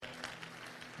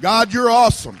God, you're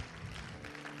awesome.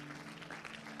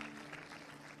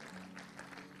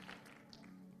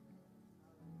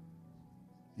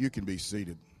 You can be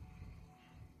seated.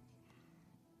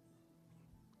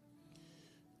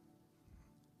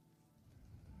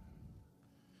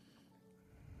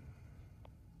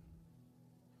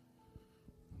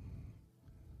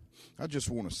 I just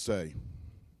want to say,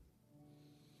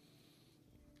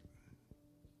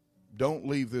 don't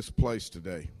leave this place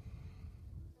today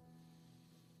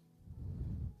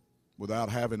without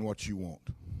having what you want.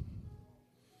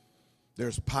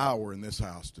 There's power in this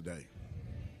house today.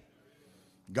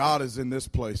 God is in this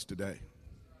place today.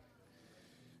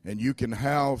 And you can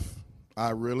have, I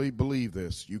really believe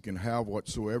this, you can have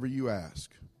whatsoever you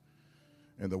ask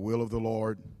in the will of the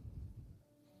Lord.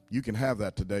 You can have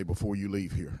that today before you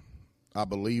leave here. I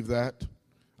believe that.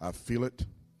 I feel it.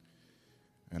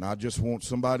 And I just want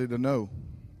somebody to know,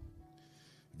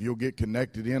 if you'll get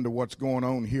connected into what's going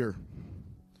on here,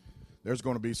 there's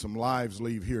going to be some lives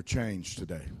leave here changed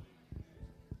today.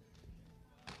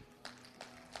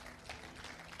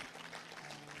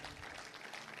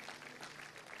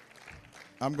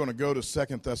 I'm going to go to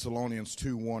 2 Thessalonians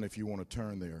 2:1 if you want to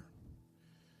turn there.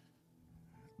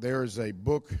 There is a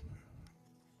book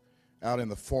out in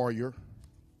the foyer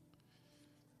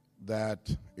that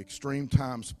Extreme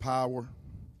Times Power,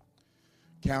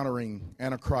 Countering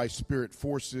Antichrist Spirit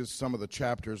Forces, some of the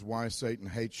chapters, Why Satan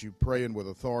Hates You, Praying with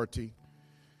Authority,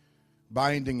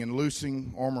 Binding and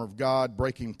Loosing, Armor of God,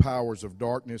 Breaking Powers of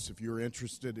Darkness. If you're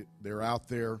interested, they're out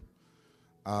there.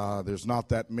 There's not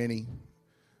that many.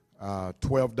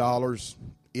 $12.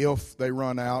 If they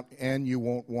run out and you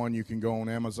want one, you can go on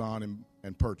Amazon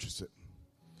and purchase it.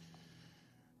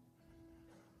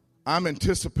 I'm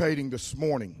anticipating this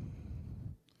morning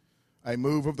a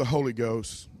move of the Holy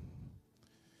Ghost,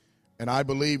 and I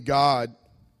believe God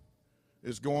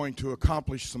is going to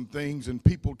accomplish some things in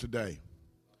people today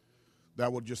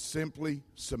that will just simply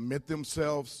submit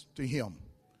themselves to Him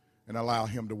and allow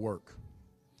Him to work.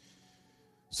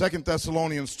 2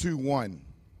 Thessalonians 2:1.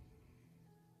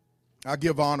 I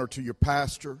give honor to your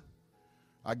pastor.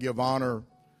 I give honor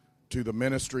to the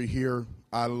ministry here.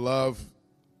 I love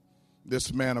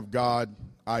this man of God.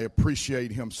 I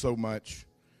appreciate him so much.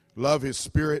 Love his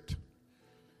spirit.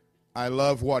 I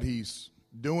love what he's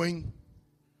doing.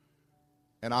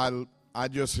 And I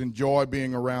just enjoy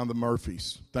being around the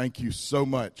Murphys. Thank you so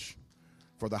much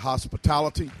for the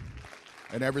hospitality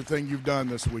and everything you've done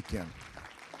this weekend.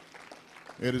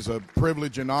 It is a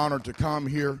privilege and honor to come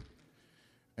here.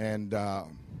 And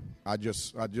I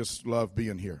just love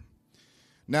being here.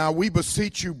 Now we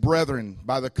beseech you, brethren,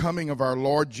 by the coming of our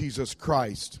Lord Jesus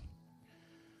Christ,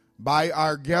 by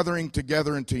our gathering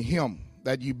together unto Him,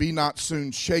 that ye be not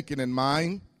soon shaken in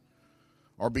mind,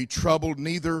 or be troubled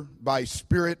neither by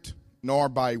spirit, nor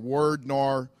by word,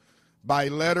 nor by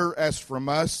letter as from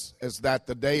us, as that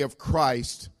the day of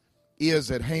Christ is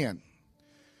at hand.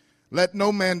 Let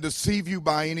no man deceive you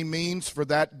by any means, for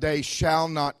that day shall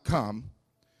not come,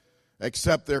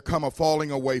 except there come a falling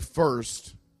away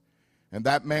first, and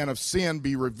that man of sin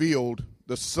be revealed,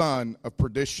 the son of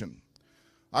perdition.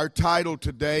 Our title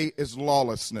today is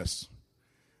Lawlessness,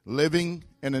 Living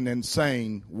in an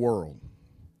Insane World.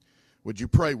 Would you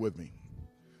pray with me?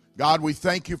 God, we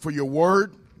thank you for your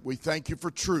word. We thank you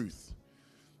for truth.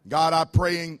 God,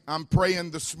 I'm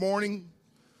praying this morning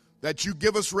that you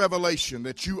give us revelation,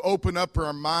 that you open up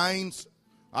our minds,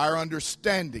 our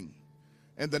understanding,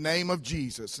 in the name of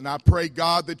Jesus. And I pray,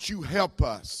 God, that you help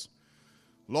us.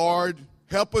 Lord,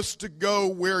 help us to go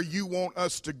where you want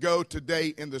us to go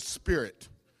today in the Spirit.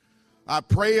 I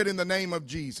pray it in the name of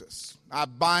Jesus. I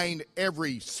bind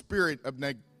every spirit of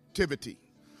negativity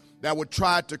that would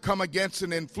try to come against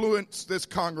and influence this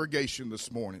congregation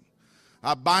this morning.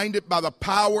 I bind it by the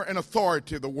power and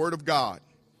authority of the Word of God.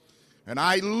 And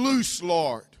I loose,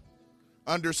 Lord,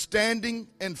 understanding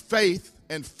and faith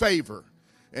and favor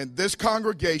in this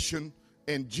congregation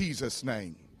in Jesus'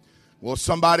 name. Will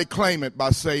somebody claim it by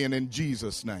saying in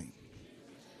Jesus' name?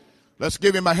 Let's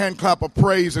give him a hand clap of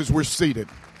praise as we're seated.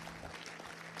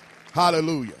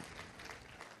 Hallelujah.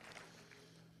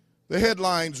 The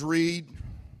headlines read,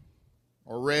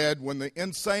 when the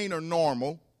insane are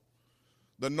normal,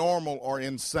 the normal are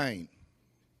insane.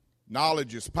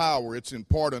 Knowledge is power. It's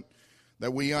important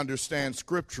that we understand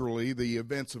scripturally the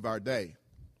events of our day.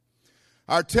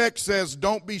 Our text says,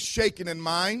 don't be shaken in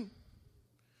mind.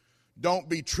 Don't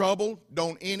be troubled.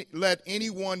 Don't let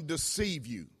anyone deceive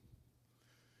you.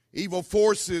 Evil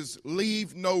forces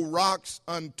leave no rocks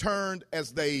unturned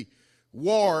as they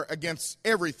war against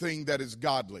everything that is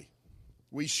godly.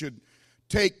 We should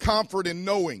take comfort in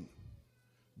knowing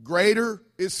greater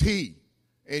is he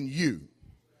in you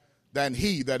than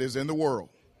he that is in the world.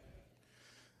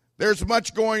 There's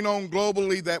much going on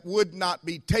globally that would not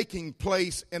be taking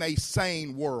place in a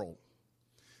sane world.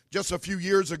 Just a few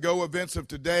years ago, events of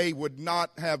today would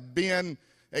not have been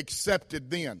accepted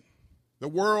then. The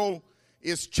world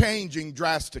is changing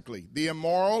drastically. The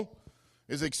immoral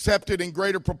is accepted in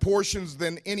greater proportions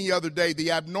than any other day.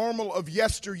 The abnormal of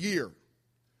yesteryear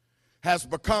has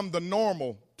become the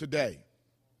normal today.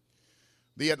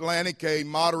 The Atlantic, a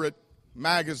moderate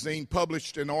magazine,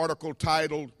 published an article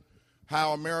titled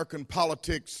How American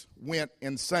Politics Went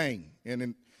Insane.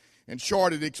 And in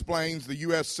short, it explains the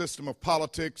U.S. system of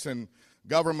politics and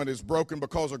government is broken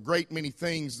because a great many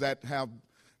things that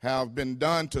have been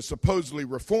done to supposedly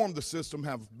reform the system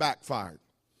have backfired.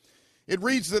 It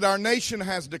reads that our nation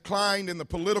has declined in the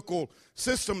political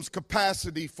system's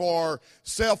capacity for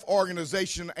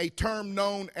self-organization, a term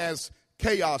known as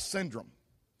chaos syndrome.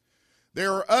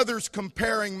 There are others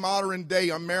comparing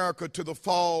modern-day America to the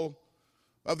fall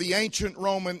of the ancient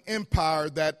Roman Empire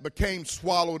that became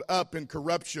swallowed up in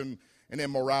corruption and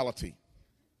immorality.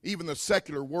 Even the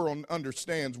secular world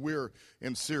understands we're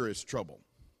in serious trouble.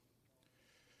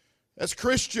 As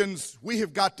Christians, we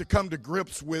have got to come to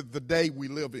grips with the day we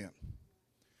live in.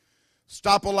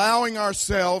 Stop allowing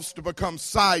ourselves to become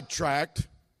sidetracked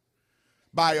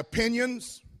by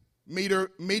opinions,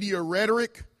 media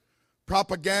rhetoric,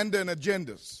 propaganda, and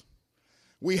agendas.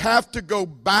 We have to go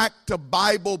back to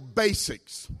Bible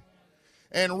basics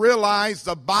and realize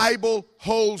the Bible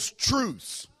holds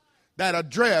truths that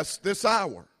address this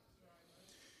hour.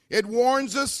 It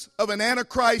warns us of an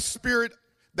Antichrist spirit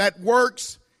that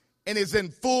works and is in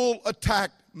full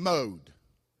attack mode.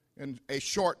 In a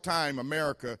short time,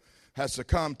 America has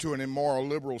succumbed to an immoral,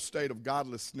 liberal state of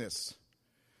godlessness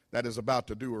that is about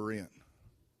to do her in.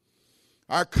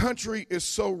 Our country is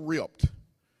so ripped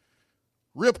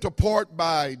apart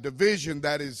by division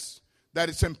that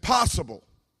it's impossible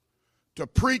to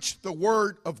preach the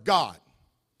word of God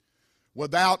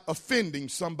without offending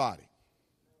somebody.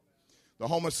 The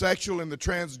homosexual and the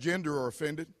transgender are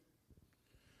offended.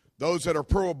 Those that are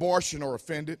pro-abortion are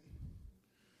offended.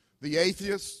 The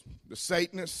atheists, the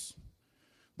Satanists,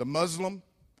 the Muslim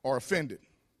are offended.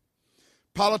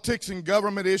 Politics and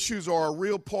government issues are a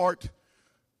real part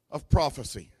of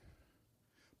prophecy.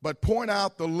 But point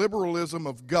out the liberalism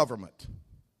of government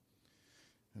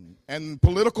and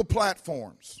political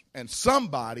platforms, and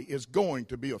somebody is going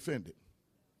to be offended.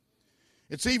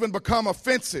 It's even become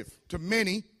offensive to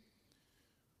many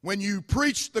when you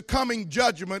preach the coming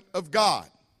judgment of God.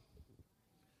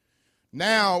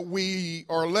 Now we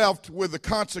are left with the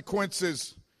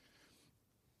consequences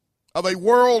of a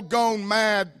world gone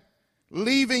mad,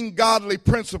 leaving godly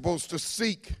principles to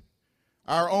seek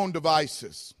our own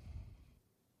devices.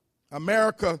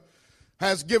 America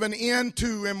has given in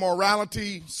to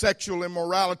immorality. Sexual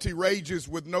immorality rages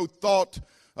with no thought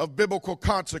of biblical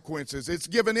consequences. It's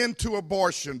given in to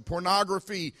abortion.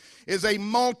 Pornography is a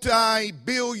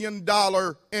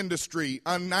multi-billion-dollar industry.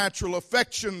 Unnatural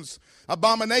affections,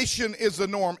 abomination is the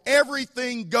norm.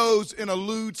 Everything goes in a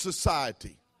lewd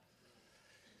society.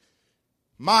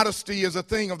 Modesty is a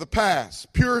thing of the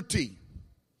past. Purity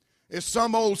is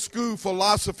some old school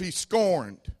philosophy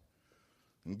scorned.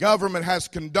 And government has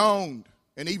condoned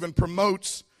and even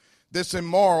promotes this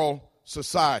immoral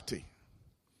society.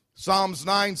 Psalms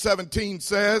 9:17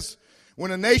 says,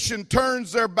 when a nation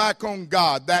turns their back on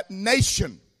God, that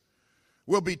nation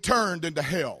will be turned into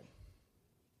hell.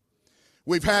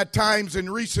 We've had times in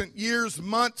recent years,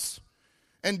 months,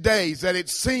 and days that it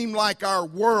seemed like our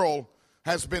world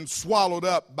has been swallowed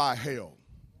up by hell.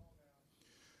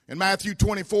 In Matthew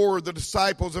 24, the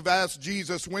disciples have asked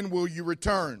Jesus, when will you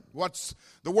return? What's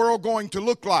the world going to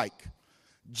look like?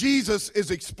 Jesus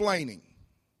is explaining.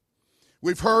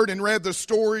 We've heard and read the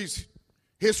stories.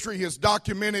 History has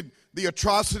documented the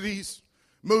atrocities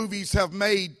movies have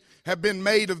been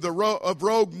made of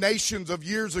rogue nations of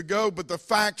years ago, but the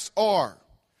facts are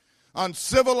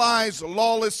uncivilized,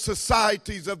 lawless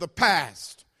societies of the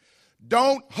past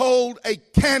don't hold a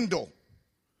candle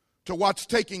to what's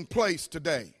taking place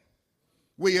today.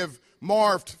 We have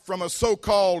morphed from a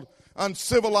so-called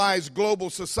uncivilized global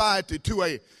society to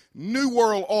a new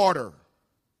world order.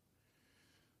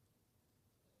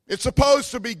 It's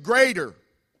supposed to be greater,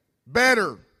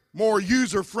 better, more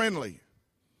user-friendly.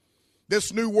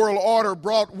 This new world order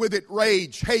brought with it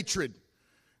rage, hatred,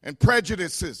 and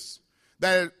prejudices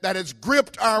that has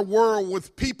gripped our world,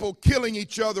 with people killing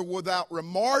each other without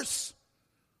remorse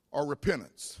or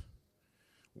repentance.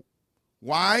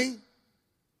 Why?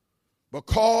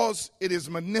 Because it is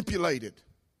manipulated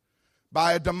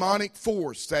by a demonic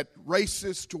force that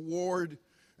races toward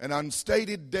an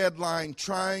unstated deadline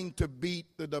trying to beat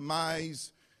the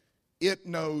demise it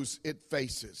knows it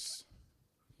faces.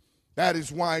 That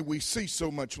is why we see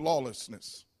so much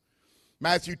lawlessness.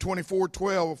 Matthew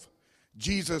 24:12,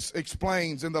 Jesus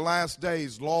explains, in the last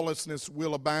days lawlessness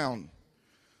will abound.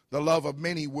 The love of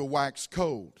many will wax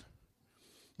cold.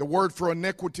 The word for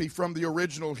iniquity from the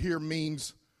original here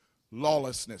means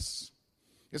lawlessness.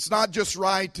 It's not just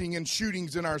rioting and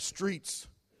shootings in our streets.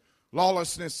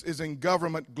 Lawlessness is in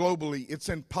government globally. It's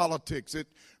in politics. It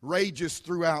rages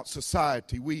throughout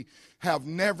society. We have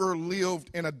never lived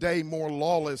in a day more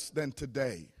lawless than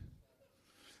today.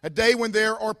 A day when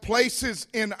there are places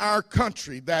in our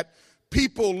country that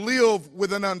people live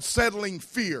with an unsettling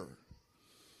fear,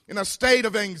 in a state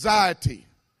of anxiety,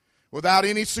 without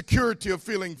any security of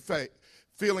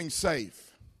feeling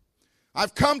safe.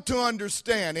 I've come to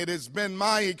understand, it has been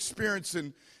my experience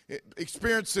in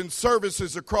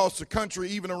services across the country,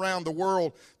 even around the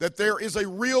world, that there is a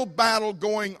real battle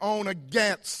going on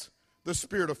against the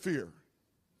spirit of fear.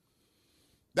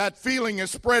 That feeling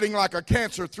is spreading like a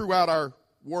cancer throughout our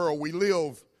world. We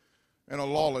live in a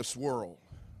lawless world.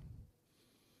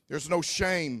 There's no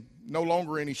shame, no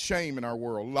longer any shame in our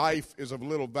world. Life is of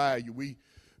little value. We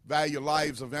value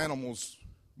lives of animals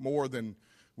more than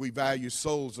we value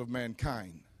souls of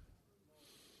mankind.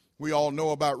 We all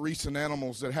know about recent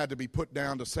animals that had to be put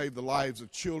down to save the lives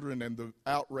of children and the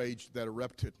outrage that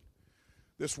erupted.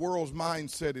 This world's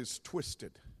mindset is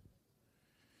twisted.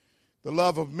 The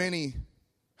love of many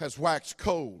has waxed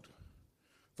cold,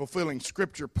 fulfilling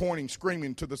Scripture, pointing,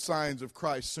 screaming to the signs of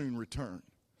Christ's soon return.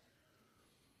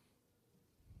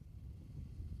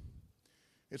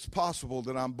 It's possible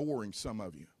that I'm boring some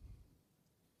of you.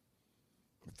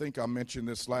 I think I mentioned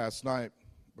this last night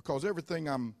because everything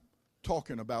I'm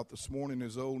talking about this morning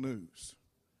is old news.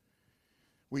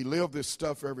 We live this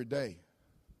stuff every day.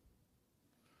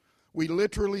 We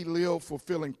literally live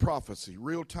fulfilling prophecy,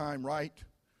 real time, right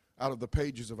out of the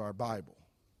pages of our Bible.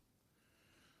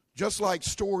 Just like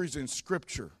stories in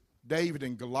Scripture, David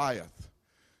and Goliath,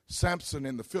 Samson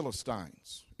and the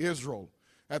Philistines, Israel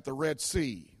at the Red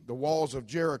Sea, the walls of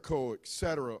Jericho,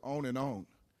 etc., on and on.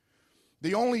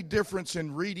 The only difference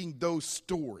in reading those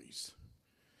stories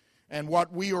and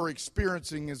what we are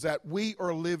experiencing is that we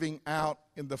are living out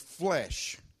in the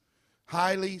flesh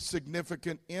highly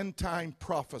significant end-time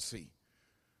prophecy,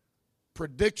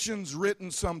 predictions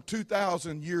written some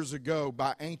 2,000 years ago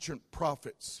by ancient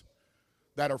prophets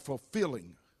that are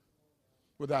fulfilling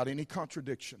without any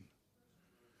contradiction.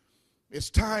 It's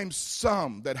time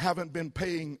some that haven't been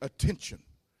paying attention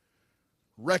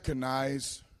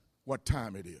recognize what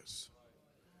time it is.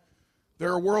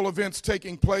 There are world events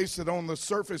taking place that on the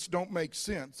surface don't make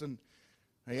sense, and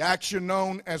the action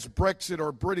known as Brexit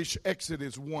or British exit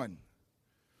is one.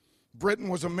 Britain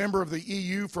was a member of the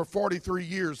EU for 43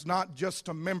 years, not just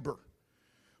a member,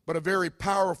 but a very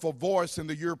powerful voice in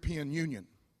the European Union.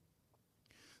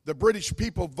 The British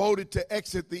people voted to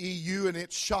exit the EU, and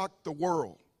it shocked the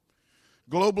world.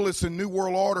 Globalists and New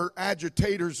World Order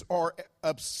agitators are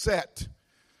upset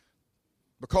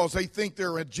because they think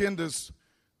their agendas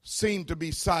seem to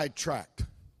be sidetracked.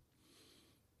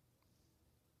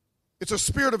 It's a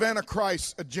spirit of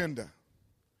Antichrist agenda.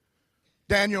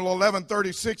 Daniel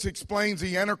 11:36 explains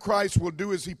the Antichrist will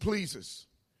do as he pleases.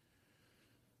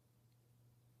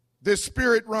 This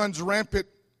spirit runs rampant,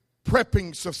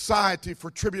 prepping society for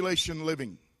tribulation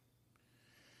living.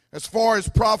 As far as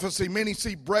prophecy, many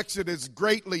see Brexit as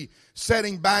greatly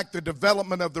setting back the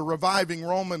development of the reviving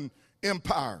Roman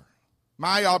Empire.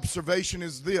 My observation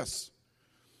is this: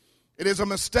 it is a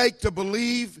mistake to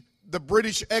believe the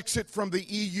British exit from the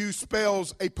EU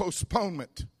spells a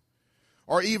postponement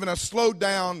or even a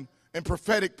slowdown in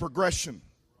prophetic progression.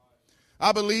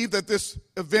 I believe that this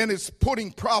event is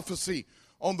putting prophecy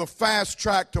on the fast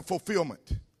track to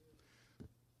fulfillment.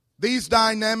 These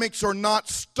dynamics are not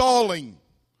stalling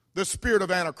the spirit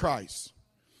of Antichrist.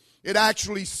 It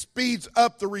actually speeds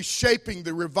up the reshaping,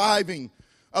 the reviving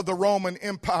of the Roman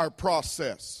Empire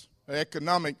process.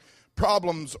 Economic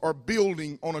problems are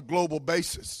building on a global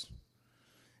basis.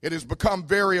 It has become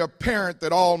very apparent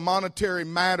that all monetary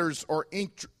matters are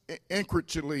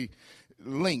intricately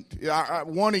linked.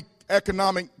 One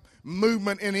economic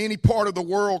movement in any part of the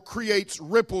world creates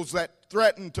ripples that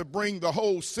threaten to bring the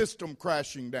whole system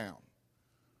crashing down.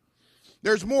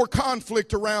 There's more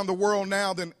conflict around the world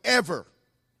now than ever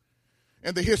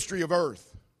in the history of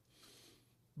earth.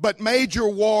 But major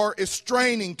war is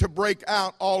straining to break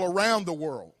out all around the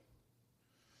world.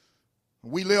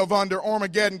 We live under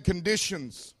Armageddon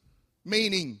conditions,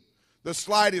 meaning the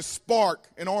slightest spark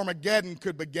and Armageddon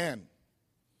could begin.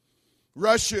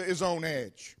 Russia is on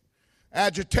edge.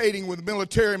 agitating with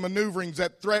military maneuverings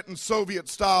that threaten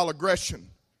Soviet-style aggression.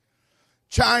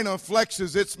 China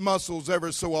flexes its muscles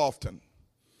ever so often.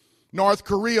 North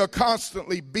Korea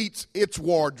constantly beats its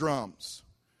war drums.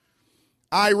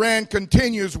 Iran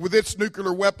continues with its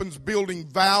nuclear weapons building,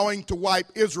 vowing to wipe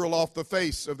Israel off the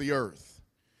face of the earth.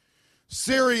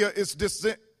 Syria is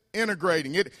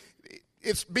disintegrating.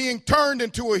 It's being turned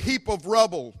into a heap of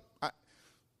rubble.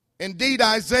 Indeed,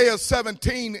 Isaiah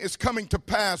 17 is coming to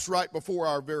pass right before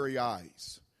our very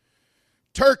eyes.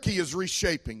 Turkey is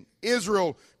reshaping.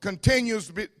 Israel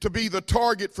continues to be the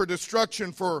target for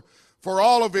destruction for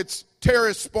all of its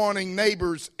terrorist-spawning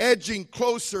neighbors, edging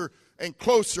closer and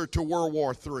closer to World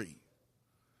War III.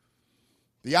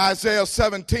 The Isaiah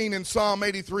 17 and Psalm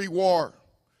 83 war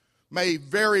may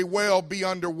very well be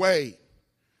underway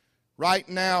right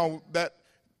now that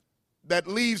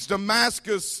leaves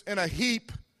Damascus in a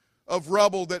heap of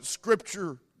rubble that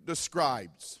Scripture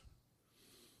describes.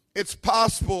 It's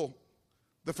possible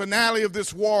the finale of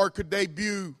this war could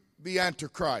debut the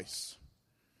Antichrist.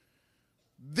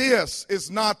 This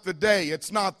is not the day,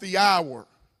 it's not the hour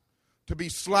to be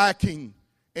slacking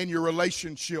in your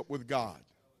relationship with God.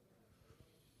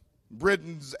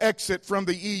 Britain's exit from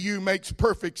the EU makes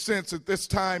perfect sense at this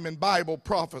time in Bible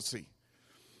prophecy.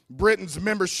 Britain's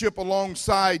membership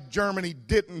alongside Germany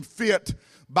didn't fit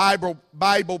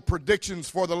Bible predictions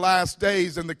for the last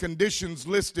days and the conditions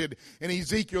listed in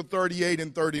Ezekiel 38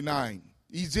 and 39.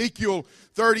 Ezekiel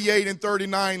 38 and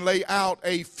 39 lay out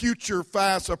a future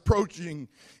fast approaching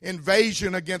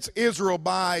invasion against Israel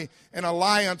by an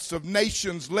alliance of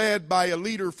nations led by a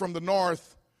leader from the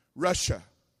north, Russia.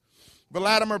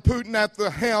 Vladimir Putin at the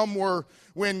helm,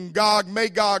 when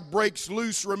Gog-Magog breaks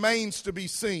loose, remains to be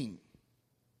seen.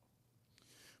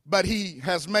 But he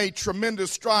has made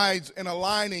tremendous strides in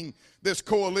aligning this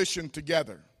coalition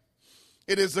together.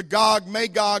 It is the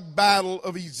Gog-Magog battle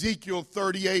of Ezekiel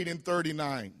 38 and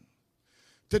 39.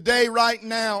 Today, right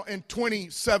now in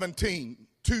 2017,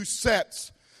 two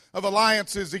sets of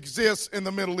alliances exist in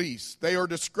the Middle East. They are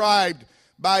described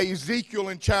by Ezekiel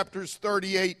in chapters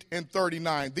 38 and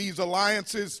 39. These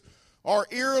alliances are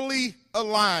eerily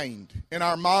aligned in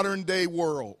our modern day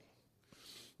world.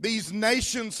 These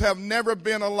nations have never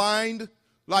been aligned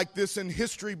like this in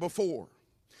history before.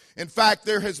 In fact,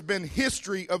 there has been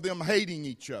history of them hating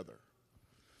each other.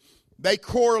 They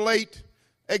correlate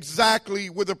exactly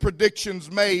with the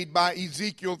predictions made by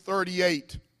Ezekiel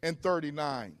 38 and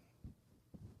 39.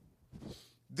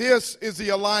 This is the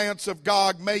alliance of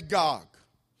Gog-Magog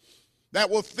that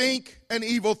will think an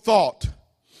evil thought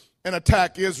and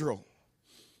attack Israel.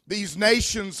 These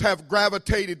nations have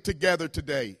gravitated together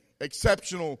today.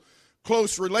 Exceptional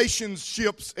close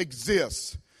relationships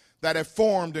exist that have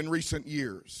formed in recent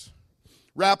years.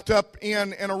 Wrapped up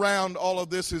in and around all of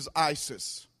this is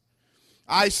ISIS.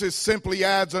 ISIS simply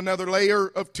adds another layer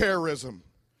of terrorism,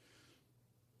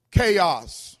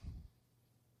 chaos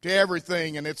to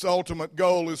everything, and its ultimate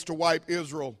goal is to wipe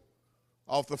Israel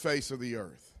off the face of the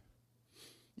earth.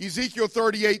 Ezekiel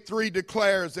 38:3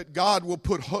 declares that God will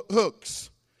put hooks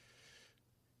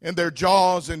in their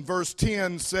jaws, and verse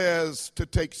 10 says to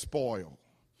take spoil.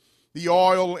 The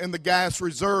oil and the gas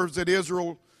reserves that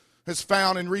Israel has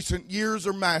found in recent years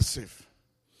are massive,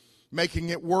 making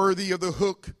it worthy of the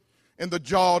hook and the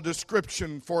jaw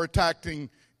description for attacking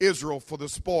Israel for the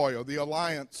spoil. The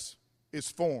alliance is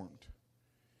formed.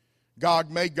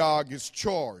 Gog-Magog is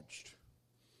charged.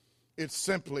 It's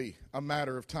simply a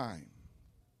matter of time.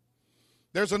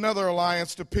 There's another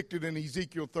alliance depicted in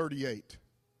Ezekiel 38.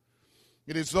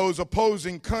 It is those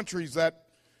opposing countries that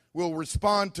will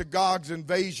respond to Gog's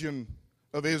invasion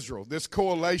of Israel. This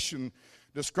coalition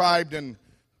described in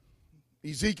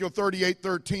Ezekiel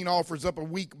 38:13 offers up a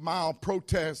weak, mild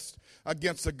protest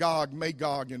against the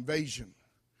Gog-Magog invasion.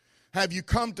 Have you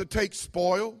come to take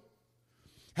spoil?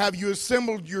 Have you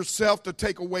assembled yourself to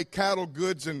take away cattle,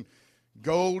 goods, and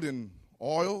gold and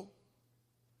oil?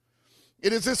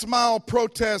 It is this mild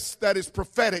protest that is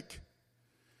prophetic,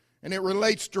 and it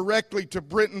relates directly to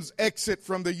Britain's exit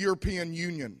from the European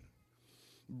Union.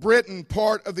 Britain,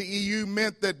 part of the EU,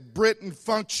 meant that Britain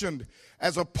functioned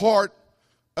as a part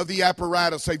of the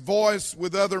apparatus, a voice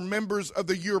with other members of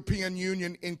the European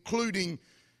Union, including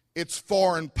its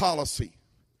foreign policy.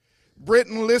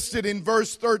 Britain, listed in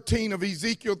verse 13 of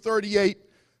Ezekiel 38,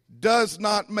 does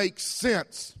not make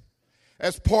sense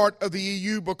as part of the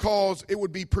EU because it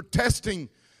would be protesting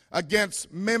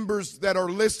against members that are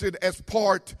listed as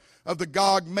part of the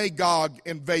Gog-Magog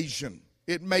invasion.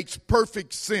 It makes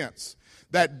perfect sense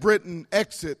that Britain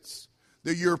exits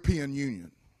the European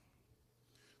Union.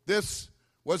 This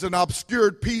was an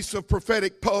obscured piece of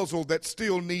prophetic puzzle that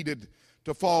still needed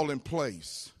to fall in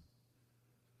place.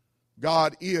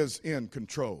 God is in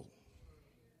control.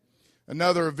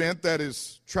 Another event that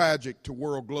is tragic to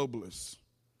world globalists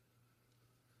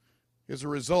is the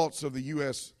results of the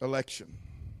U.S. election.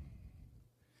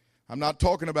 I'm not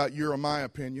talking about your or my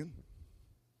opinion.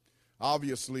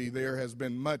 Obviously, there has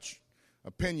been much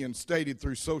opinion stated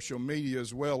through social media,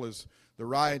 as well as the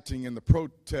rioting and the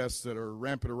protests that are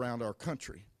rampant around our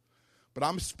country. But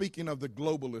I'm speaking of the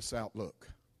globalist outlook.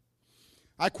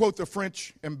 I quote the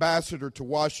French ambassador to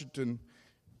Washington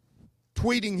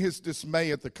tweeting his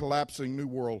dismay at the collapsing New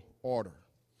World Order.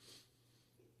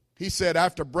 He said,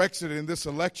 after Brexit and this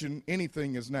election,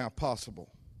 anything is now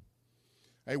possible.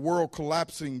 A world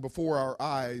collapsing before our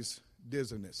eyes,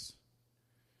 dizziness.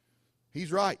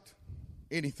 He's right.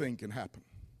 Anything can happen.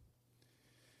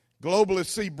 Globalists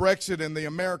see Brexit and the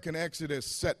American exit as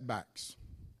setbacks.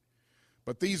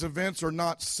 But these events are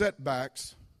not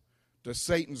setbacks to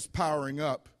Satan's powering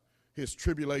up his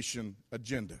tribulation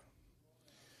agenda.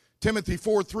 Timothy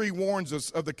 4:3 warns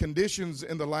us of the conditions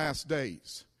in the last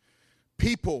days.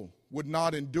 People would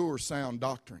not endure sound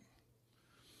doctrine.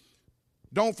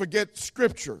 Don't forget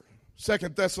Scripture,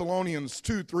 2 Thessalonians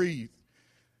 2:3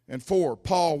 and 4.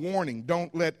 Paul warning,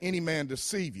 don't let any man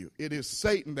deceive you. It is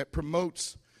Satan that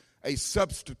promotes a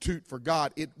substitute for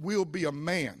God. It will be a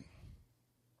man,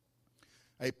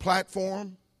 a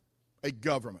platform, a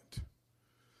government.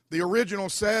 The original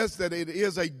says that it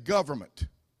is a government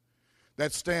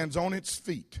that stands on its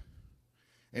feet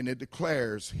and it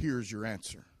declares, here's your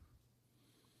answer.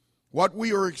 What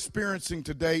we are experiencing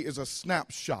today is a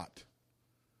snapshot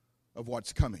of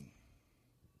what's coming.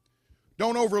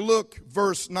 Don't overlook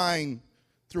verse 9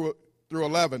 through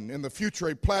 11. In the future,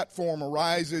 a platform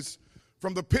arises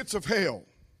from the pits of hell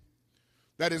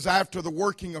that is after the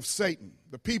working of Satan.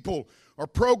 The people are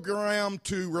programmed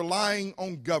to relying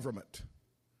on government.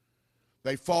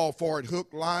 They fall for it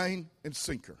hook, line, and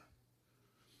sinker.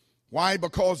 Why?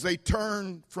 Because they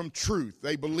turned from truth.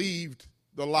 They believed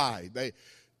the lie.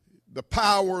 The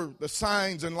power, the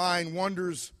signs and lying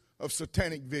wonders of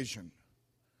satanic vision.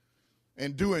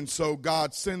 In doing so,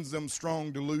 God sends them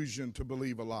strong delusion to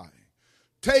believe a lie.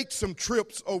 Take some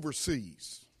trips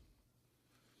overseas.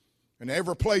 And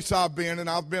every place I've been, and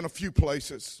I've been a few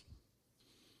places,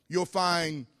 you'll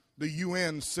find the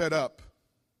UN set up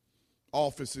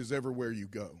offices everywhere you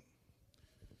go.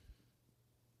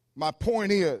 My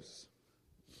point is,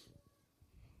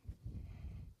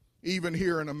 even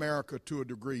here in America to a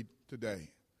degree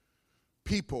today,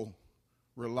 people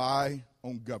rely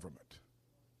on government.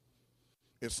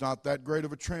 It's not that great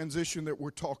of a transition that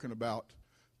we're talking about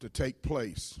to take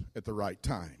place at the right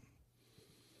time.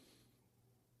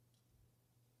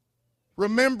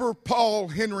 Remember Paul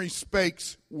Henry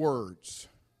Spake's words,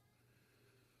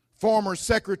 former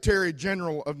Secretary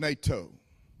General of NATO.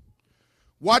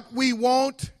 What we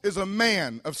want is a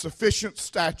man of sufficient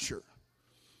stature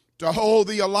to hold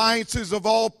the alliances of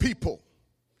all people,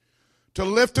 to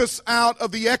lift us out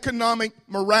of the economic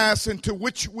morass into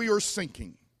which we are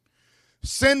sinking.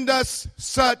 Send us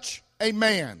such a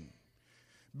man.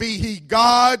 Be he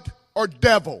God or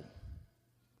devil,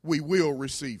 we will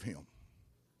receive him.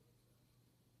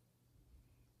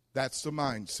 That's the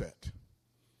mindset.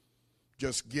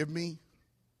 Just give me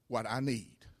what I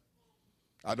need.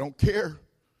 I don't care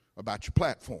about your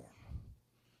platform.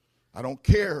 I don't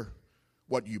care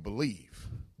what you believe.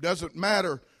 Doesn't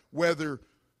matter whether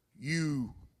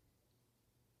you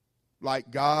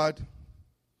like God,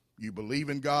 you believe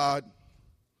in God.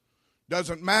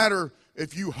 Doesn't matter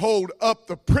if you hold up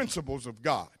the principles of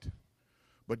God.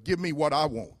 But give me what I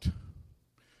want.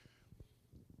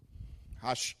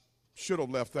 I should have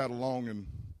left that alone and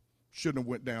shouldn't have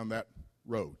went down that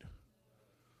road.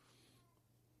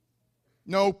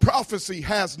 No, prophecy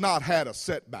has not had a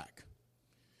setback.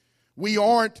 We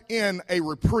aren't in a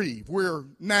reprieve. We're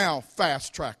now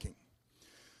fast tracking.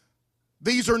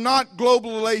 These are not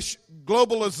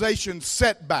globalization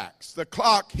setbacks. The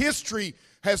clock, history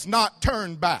has not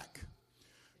turned back.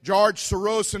 George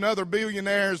Soros and other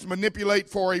billionaires manipulate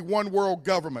for a one-world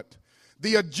government.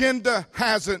 The agenda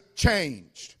hasn't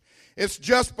changed. It's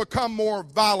just become more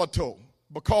volatile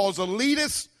because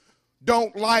elitists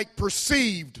don't like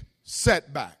perceived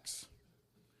setbacks.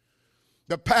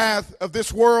 The path of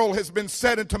this world has been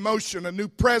set into motion. A new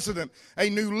president, a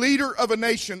new leader of a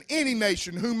nation, any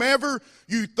nation, whomever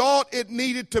you thought it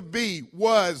needed to be,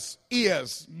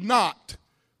 is not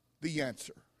the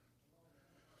answer.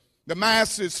 The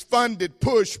masses funded,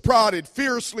 pushed, prodded,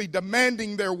 fiercely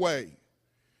demanding their way.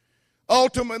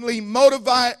 Ultimately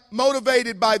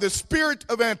motivated by the spirit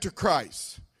of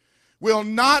Antichrist, will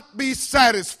not be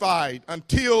satisfied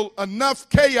until enough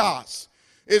chaos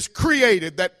is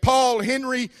created, that Paul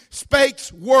Henry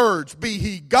spakes words, be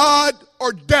he God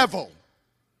or devil,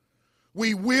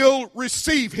 we will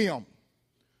receive him,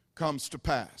 comes to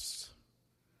pass.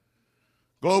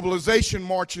 Globalization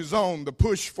marches on. The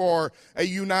push for a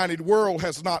united world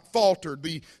has not faltered.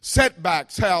 The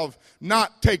setbacks have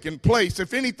not taken place.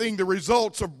 If anything, the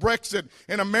results of Brexit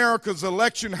and America's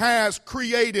election has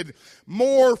created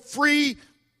more free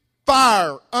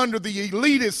fire under the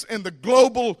elitists and the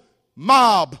global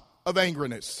mob of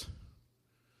angriness.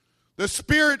 The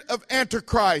spirit of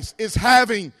Antichrist is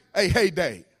having a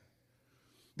heyday.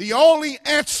 The only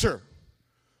answer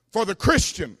for the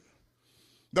Christian,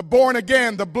 the born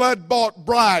again, the blood-bought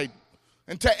bride,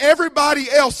 and to everybody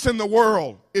else in the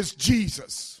world is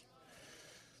Jesus.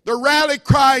 The rally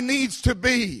cry needs to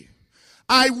be,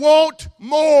 I want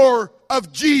more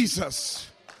of Jesus,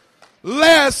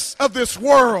 less of this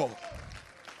world.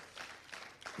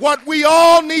 What we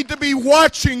all need to be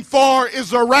watching for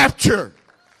is a rapture.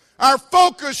 Our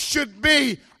focus should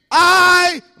be,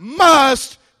 I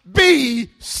must be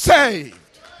saved.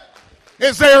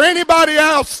 Is there anybody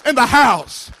else in the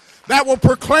house that will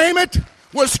proclaim it,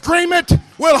 will scream it,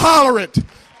 will holler it?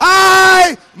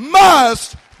 I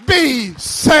must be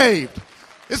saved.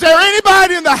 Is there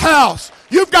anybody in the house?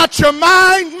 You've got your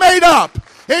mind made up.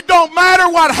 It don't matter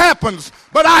what happens,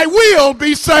 but I will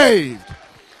be saved.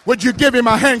 Would you give him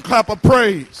a hand clap of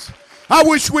praise? I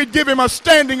wish we'd give him a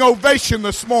standing ovation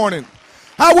this morning.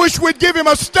 I wish we'd give him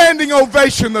a standing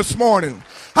ovation this morning.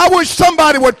 I wish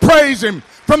somebody would praise him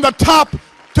from the top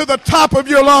to the top of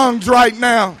your lungs right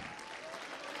now.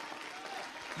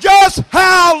 Just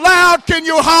how loud can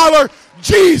you holler,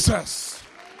 Jesus?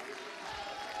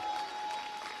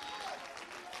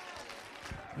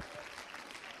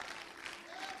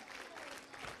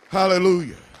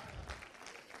 Hallelujah.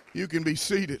 You can be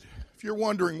seated. If you're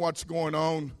wondering what's going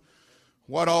on,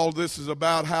 what all this is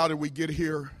about, how did we get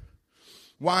here,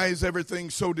 why is everything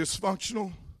so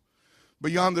dysfunctional?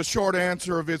 Beyond the short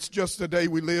answer of it's just the day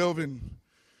we live, and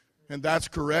that's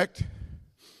correct.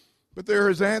 But there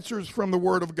is answers from the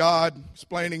Word of God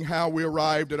explaining how we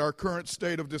arrived at our current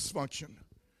state of dysfunction.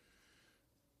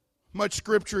 Much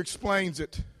Scripture explains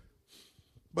it,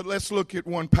 but let's look at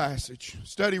one passage.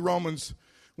 Study Romans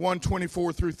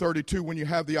 1:24 through 32 when you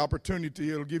have the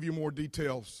opportunity. It'll give you more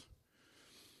details.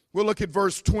 We'll look at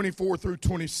verse 24 through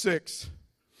 26,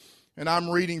 and I'm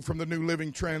reading from the New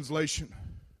Living Translation.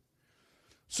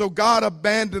 So God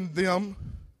abandoned them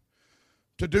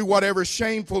to do whatever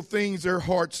shameful things their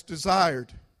hearts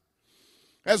desired.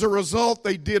 As a result,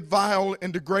 they did vile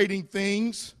and degrading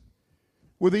things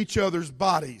with each other's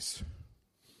bodies.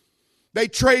 They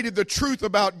traded the truth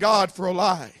about God for a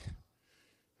lie.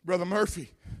 Brother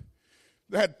Murphy,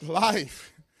 that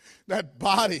life, that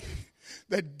body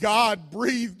that God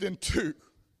breathed into,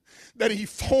 that he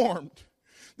formed,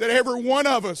 that every one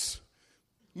of us,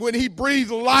 when he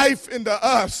breathed life into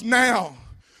us, now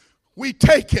we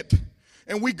take it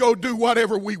and we go do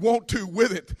whatever we want to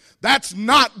with it. That's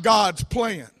not God's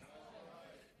plan.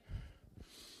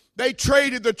 They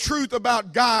traded the truth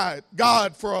about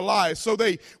God for a lie. So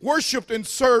they worshiped and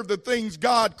served the things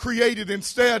God created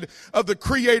instead of the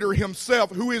Creator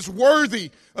himself, who is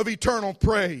worthy of eternal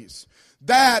praise.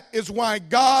 That is why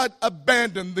God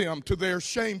abandoned them to their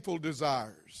shameful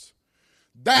desires.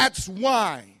 That's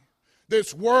why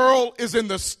this world is in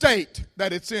the state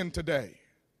that it's in today.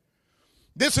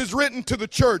 This is written to the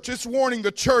church. It's warning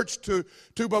the church to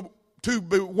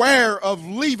beware of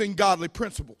leaving godly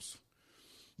principles.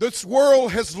 This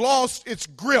world has lost its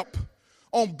grip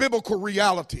on biblical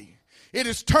reality. It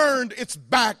has turned its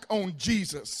back on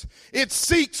Jesus. It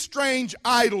seeks strange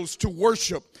idols to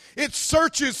worship. It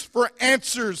searches for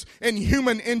answers in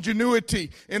human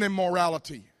ingenuity and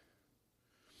immorality.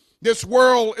 This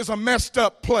world is a messed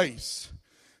up place.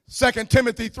 2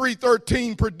 Timothy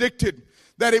 3:13 predicted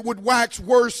that it would wax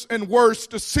worse and worse,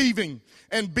 deceiving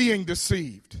and being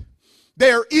deceived.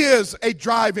 There is a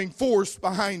driving force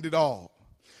behind it all.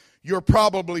 You're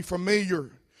probably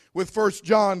familiar with 1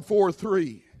 John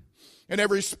 4:3. And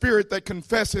every spirit that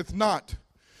confesseth not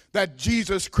that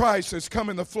Jesus Christ has come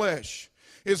in the flesh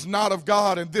is not of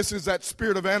God, and this is that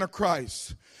spirit of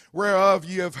Antichrist, whereof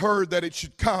ye have heard that it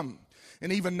should come,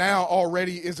 and even now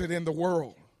already is it in the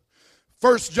world.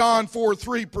 1 John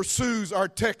 4:3 pursues our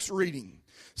text reading.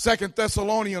 2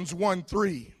 Thessalonians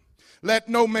 1:3. Let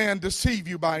no man deceive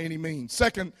you by any means.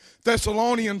 2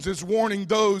 Thessalonians is warning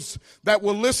those that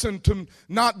will listen to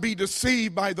not be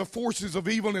deceived by the forces of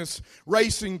evilness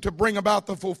racing to bring about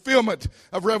the fulfillment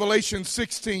of Revelation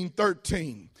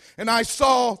 16:13. And I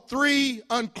saw 3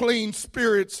 unclean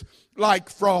spirits like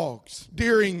frogs.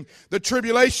 During the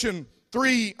tribulation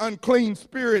 3 unclean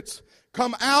spirits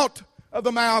come out of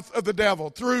the mouth of the devil,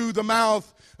 through the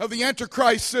mouth of the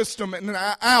Antichrist system and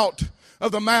out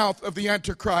of the mouth of the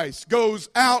Antichrist, goes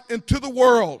out into the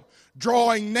world,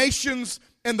 drawing nations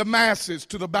and the masses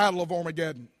to the battle of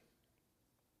Armageddon.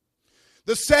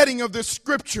 The setting of this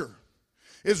scripture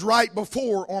is right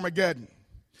before Armageddon.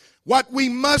 What we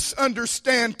must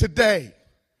understand today,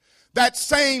 that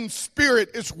same spirit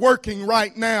is working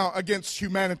right now against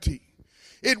humanity.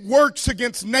 It works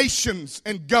against nations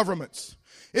and governments.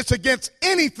 It's against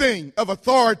anything of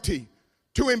authority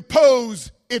to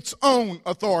impose its own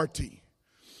authority.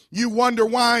 You wonder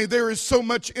why there is so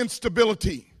much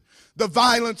instability, the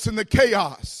violence and the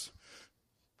chaos.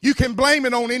 You can blame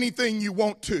it on anything you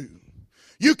want to.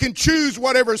 You can choose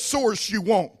whatever source you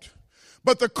want.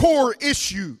 But the core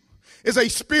issue is a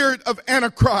spirit of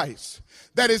Antichrist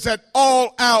that is at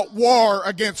all-out war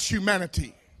against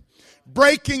humanity,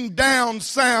 breaking down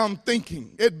sound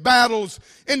thinking. It battles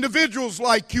individuals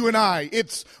like you and I.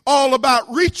 It's all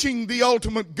about reaching the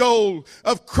ultimate goal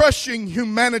of crushing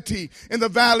humanity in the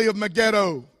valley of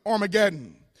Megiddo,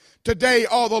 Armageddon. Today,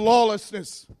 all the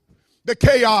lawlessness, the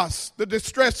chaos, the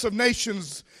distress of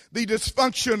nations, the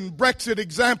dysfunction, Brexit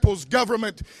examples,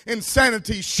 government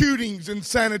insanity, shootings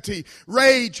insanity,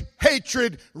 rage,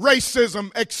 hatred,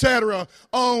 racism, etc.,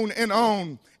 on and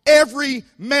on. Every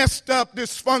messed up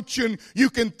dysfunction you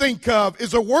can think of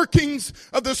is a workings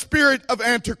of the spirit of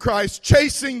Antichrist,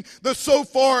 chasing the so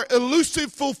far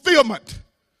elusive fulfillment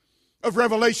of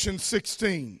Revelation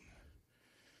 16.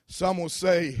 Some will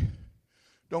say,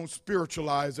 don't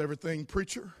spiritualize everything,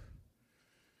 preacher.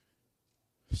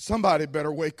 Somebody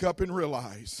better wake up and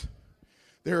realize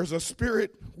there's a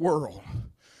spirit world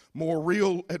more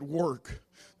real at work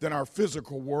than our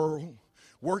physical world,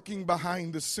 working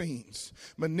behind the scenes,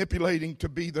 manipulating to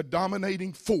be the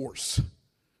dominating force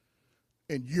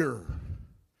in your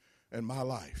and my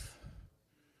life.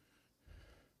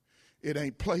 It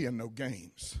ain't playing no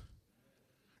games.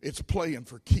 It's playing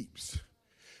for keeps.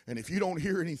 And if you don't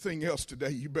hear anything else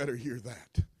today, you better hear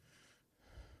that.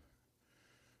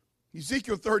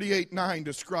 Ezekiel 38:9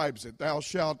 describes it. Thou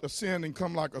shalt ascend and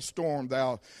come like a storm.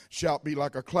 Thou shalt be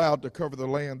like a cloud to cover the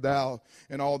land, thou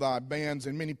and all thy bands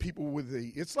and many people with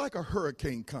thee. It's like a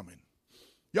hurricane coming.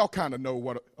 Y'all kind of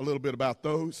know a little bit about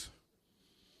those.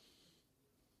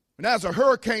 And as a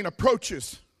hurricane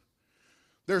approaches,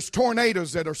 there's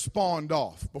tornadoes that are spawned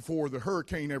off before the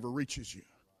hurricane ever reaches you,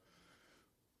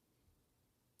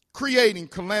 creating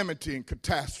calamity and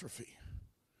catastrophe.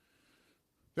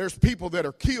 There's people that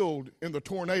are killed in the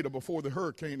tornado before the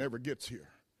hurricane ever gets here.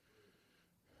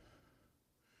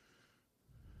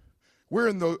 We're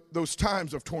in those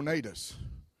times of tornadoes.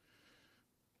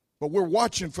 But we're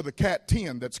watching for the Cat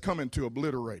 10 that's coming to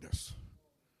obliterate us.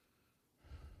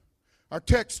 Our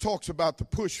text talks about the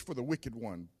push for the wicked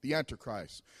one, the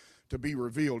Antichrist, to be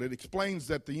revealed. It explains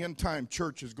that the end-time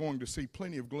church is going to see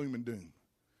plenty of gloom and doom.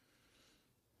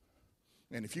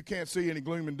 And if you can't see any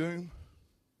gloom and doom,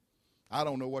 I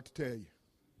don't know what to tell you.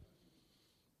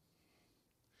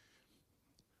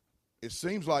 It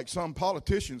seems like some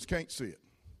politicians can't see it.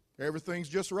 Everything's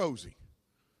just rosy.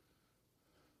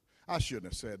 I shouldn't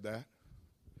have said that.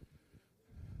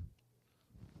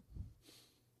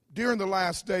 During the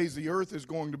last days, the earth is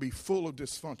going to be full of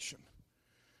dysfunction.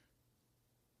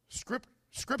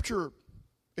 Scripture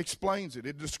explains it.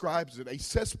 It describes it, a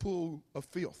cesspool of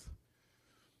filth.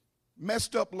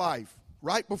 Messed up life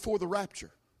right before the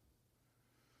rapture.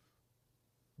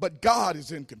 But God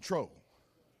is in control.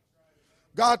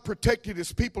 God protected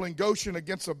his people in Goshen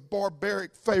against a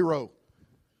barbaric Pharaoh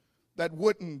that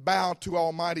wouldn't bow to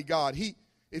Almighty God.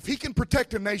 If he can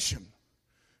protect a nation,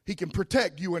 he can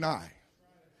protect you and I.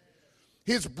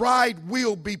 His bride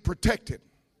will be protected.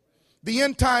 The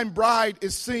end-time bride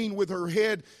is seen with her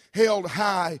head held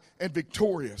high and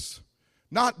victorious,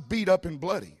 not beat up and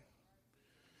bloody.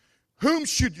 Whom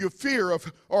should you fear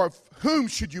of, or of whom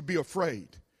should you be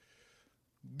afraid?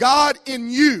 God in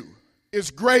you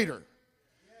is greater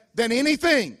than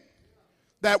anything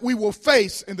that we will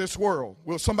face in this world.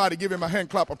 Will somebody give him a hand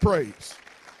clap of praise?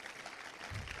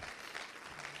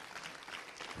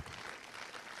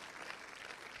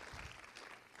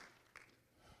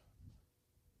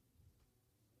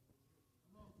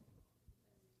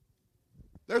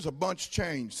 There's a bunch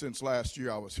changed since last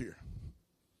year I was here.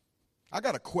 I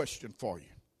got a question for you.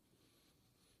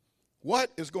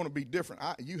 What is going to be different?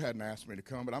 You hadn't asked me to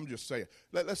come, but I'm just saying.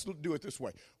 Let's do it this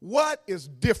way. What is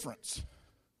difference?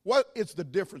 What is the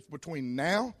difference between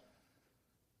now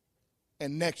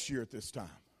and next year at this time?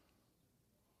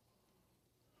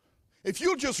 If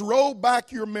you'll just roll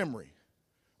back your memory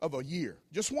of a year,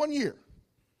 just 1 year,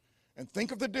 And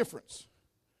think of the difference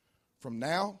from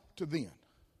now to then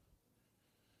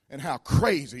and how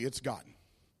crazy it's gotten.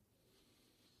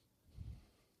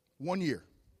 1 year.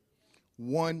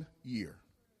 1 year.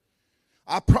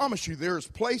 I promise you there's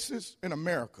places in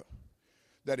America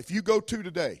that if you go to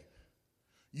today,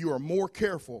 you are more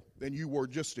careful than you were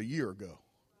just a year ago.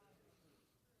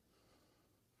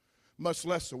 Much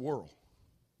less the world.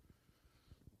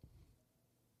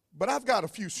 But I've got a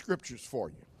few scriptures for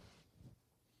you.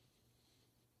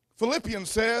 Philippians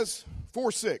says,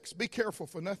 4:6, be careful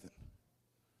for nothing.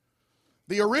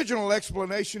 The original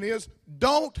explanation is,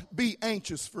 don't be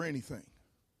anxious for anything.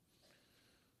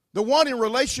 The one in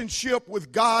relationship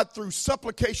with God through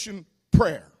supplication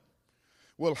prayer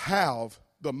will have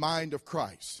the mind of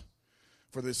Christ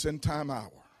for this end time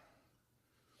hour.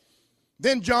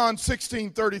 Then John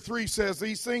 16:33 says,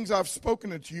 these things I've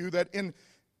spoken unto you, that in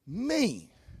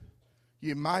me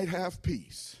you might have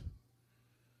peace.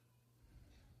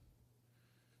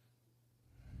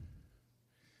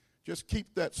 Just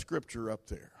keep that scripture up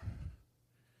there.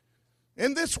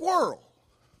 In this world,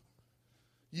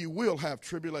 you will have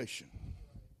tribulation.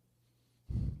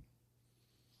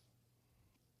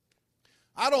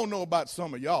 I don't know about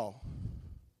some of y'all,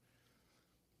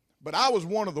 but I was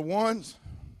one of the ones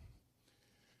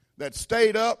that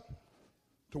stayed up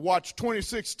to watch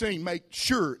 2016 make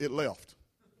sure it left.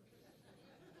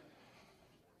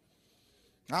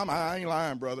 I ain't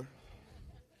lying, brother.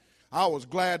 I was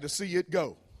glad to see it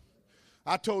go.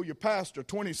 I told you, Pastor,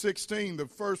 2016, the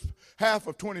first half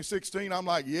of 2016, I'm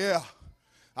like, yeah,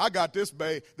 I got this,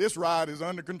 babe. This ride is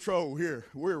under control here.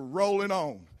 We're rolling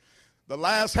on. The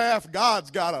last half,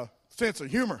 God's got a sense of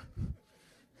humor.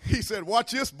 He said,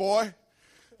 watch this, boy.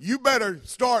 You better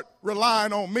start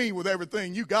relying on me with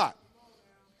everything you got.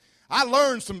 I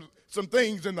learned some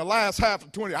things in the last half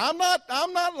of 20. I'm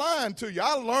not lying to you.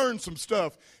 I learned some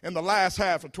stuff in the last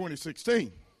half of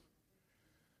 2016.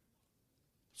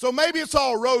 So maybe it's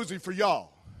all rosy for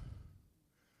y'all.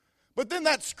 But then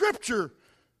that scripture,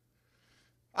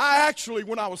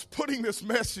 when I was putting this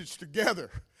message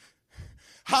together,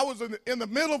 I was in the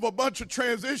middle of a bunch of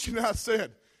transition, and I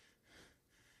said,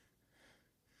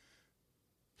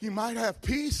 you might have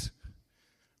peace?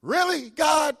 Really,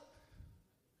 God?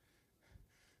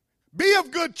 Be of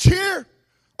good cheer?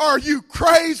 Are you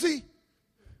crazy?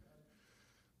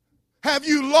 Have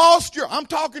you lost I'm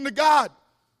talking to God.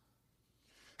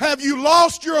 Have you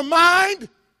lost your mind?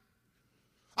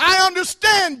 I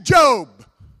understand Job.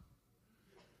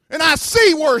 And I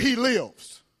see where he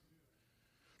lives.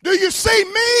 Do you see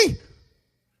me?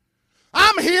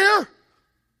 I'm here.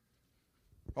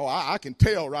 Oh, I can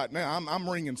tell right now. I'm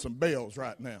ringing some bells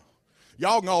right now.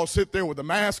 Y'all can all sit there with a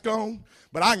mask on,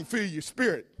 but I can feel your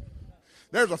spirit.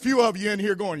 There's a few of you in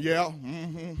here going, yeah,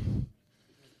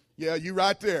 yeah, you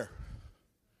right there.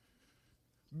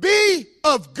 Be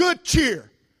of good cheer.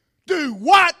 Do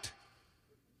what?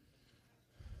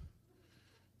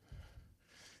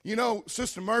 You know,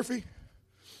 Sister Murphy,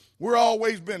 we're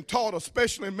always been taught,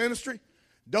 especially in ministry,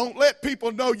 don't let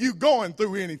people know you going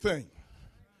through anything.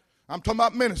 I'm talking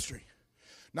about ministry.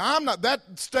 Now, that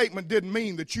statement didn't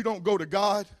mean that you don't go to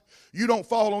God, you don't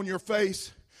fall on your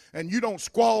face, and you don't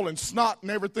squall and snot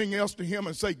and everything else to him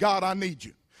and say, God, I need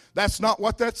you. That's not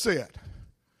what that said.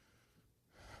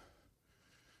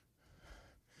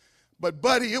 But,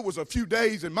 buddy, it was a few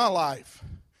days in my life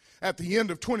at the end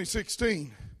of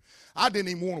 2016. I didn't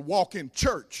even want to walk in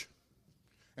church.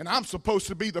 And I'm supposed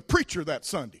to be the preacher that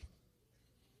Sunday.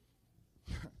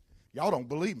 Y'all don't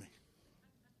believe me.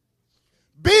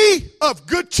 Be of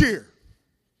good cheer.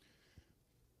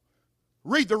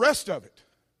 Read the rest of it.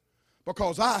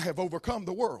 Because I have overcome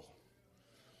the world.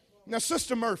 Now,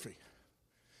 Sister Murphy,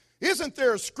 isn't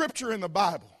there a scripture in the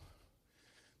Bible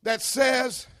that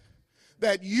says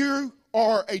that you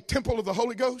are a temple of the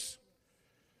Holy Ghost?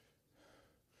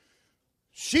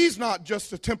 She's not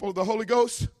just a temple of the Holy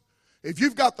Ghost. If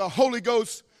you've got the Holy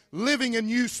Ghost living in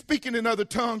you, speaking in other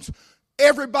tongues,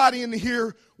 everybody in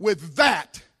here with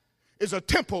that is a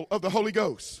temple of the Holy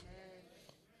Ghost.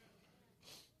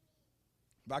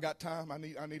 If I got time, I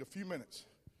need a few minutes.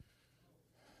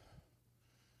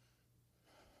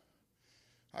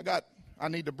 I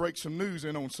need to break some news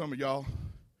in on some of y'all,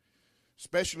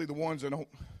 especially the ones that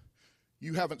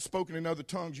you haven't spoken in other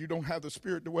tongues, you don't have the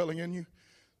Spirit dwelling in you.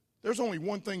 There's only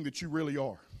one thing that you really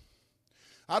are.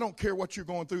 I don't care what you're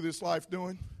going through this life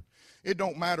doing. It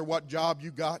don't matter what job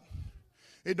you got.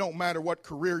 It don't matter what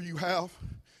career you have.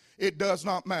 It does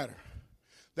not matter.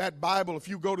 That Bible, if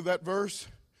you go to that verse,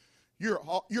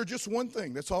 you're just one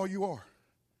thing. That's all you are.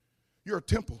 You're a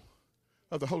temple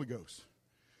of the Holy Ghost.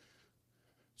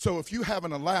 So if you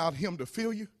haven't allowed him to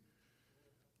fill you,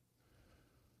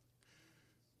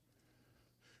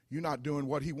 you're not doing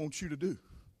what he wants you to do,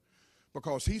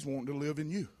 because he's wanting to live in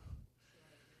you.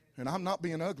 And I'm not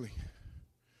being ugly.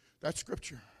 That's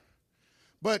scripture.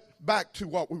 But back to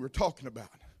what we were talking about.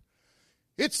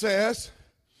 It says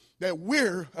that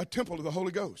we're a temple of the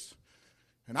Holy Ghost.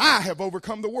 And I have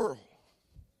overcome the world.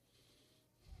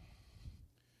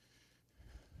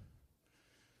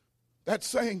 That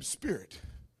same Spirit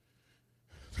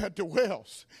that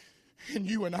dwells in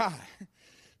you and I,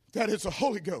 that is the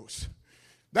Holy Ghost.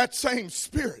 That same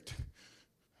Spirit,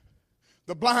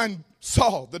 the blind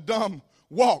saw, the dumb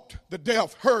walked, the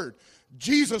deaf heard.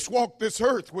 Jesus walked this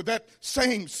earth with that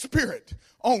same Spirit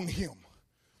on him.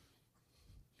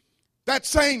 That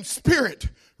same Spirit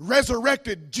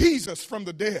resurrected Jesus from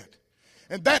the dead.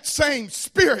 And that same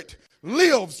Spirit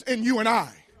lives in you and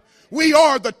I. We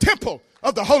are the temple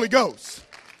of the Holy Ghost.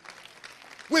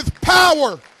 With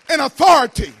power and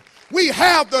authority, we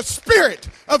have the Spirit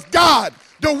of God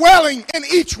dwelling in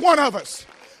each one of us.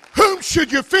 Whom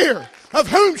should you fear? Of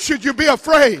whom should you be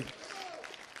afraid?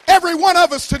 Every one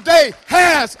of us today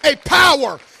has a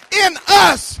power in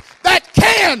us that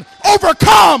can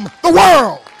overcome the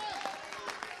world.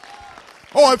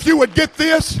 Oh, if you would get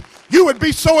this, you would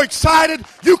be so excited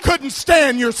you couldn't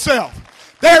stand yourself.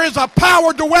 There is a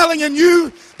power dwelling in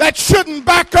you that shouldn't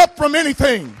back up from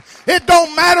anything. It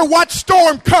don't matter what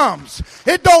storm comes.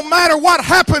 It don't matter what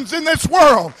happens in this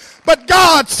world. But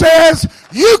God says,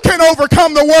 you can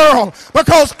overcome the world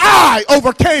because I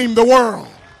overcame the world.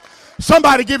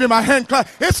 Somebody give him a hand clap.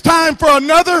 It's time for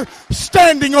another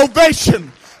standing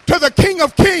ovation to the King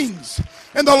of Kings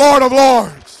and the Lord of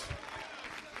Lords.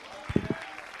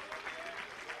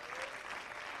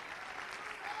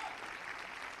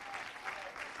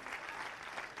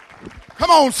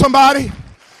 Come on, somebody.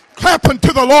 Clap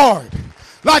unto the Lord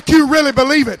like you really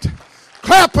believe it.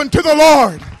 Clap unto the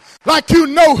Lord like you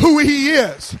know who he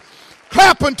is.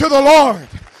 Clap unto the Lord.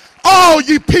 All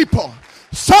you people,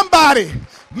 somebody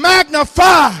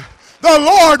magnify the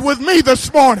Lord with me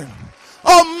this morning.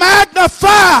 Oh,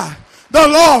 magnify the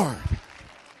Lord.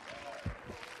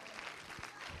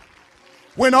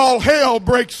 When all hell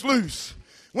breaks loose,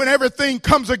 when everything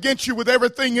comes against you with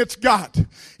everything it's got,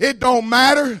 it don't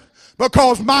matter,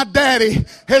 because my daddy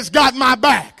has got my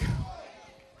back.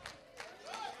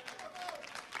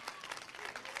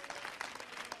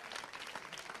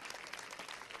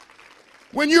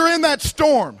 When you're in that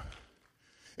storm,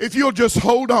 if you'll just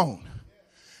hold on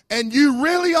and you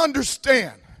really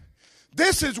understand,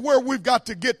 this is where we've got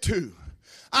to get to.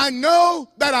 I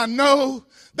know that I know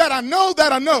that I know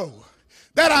that I know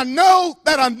that I know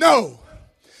that I know.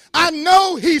 I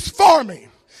know he's for me.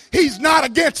 He's not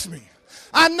against me.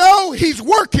 I know he's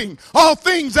working all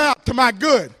things out to my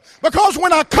good. Because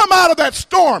when I come out of that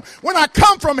storm, when I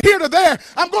come from here to there,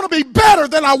 I'm going to be better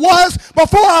than I was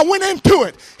before I went into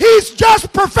it. He's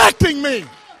just perfecting me.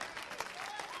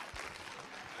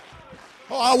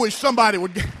 Oh, I wish somebody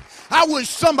would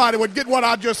get what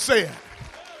I just said.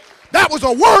 That was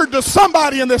a word to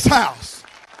somebody in this house.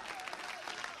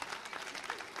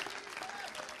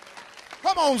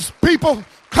 Come on, people.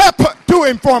 Clap to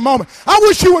him for a moment. I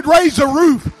wish you would raise the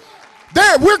roof.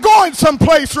 There, we're going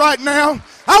someplace right now.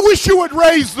 I wish you would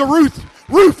raise the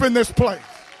roof in this place.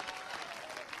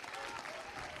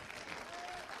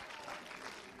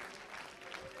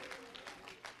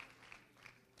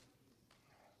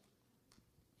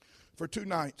 For 2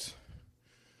 nights,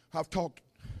 I've talked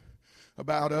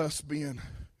about us being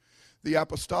the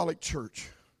apostolic church,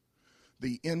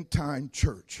 the end-time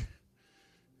church.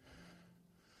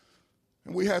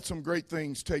 And we had some great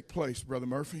things take place, Brother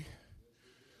Murphy.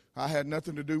 I had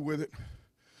nothing to do with it.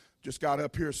 Just got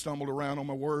up here, stumbled around on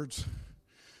my words.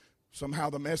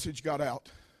 Somehow the message got out.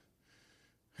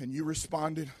 And you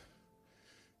responded.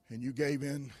 And you gave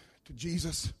in to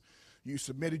Jesus. You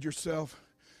submitted yourself.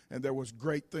 And there was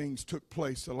great things took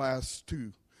place the last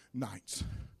 2 nights.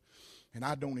 And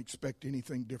I don't expect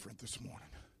anything different this morning.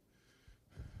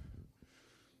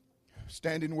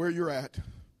 Standing where you're at.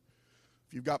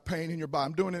 If you've got pain in your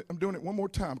body, I'm doing it one more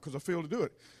time because I feel to do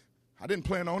it. I didn't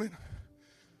plan on it.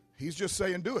 He's just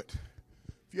saying do it.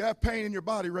 If you have pain in your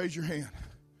body, raise your hand.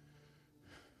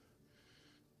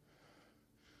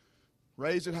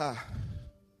 Raise it high.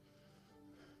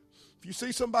 If you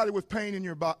see somebody with pain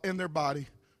in their body,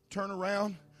 turn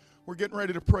around. We're getting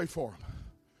ready to pray for them.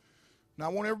 Now, I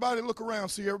want everybody to look around,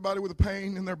 see everybody with a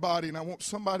pain in their body, and I want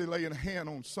somebody laying a hand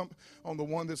on the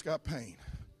one that's got pain.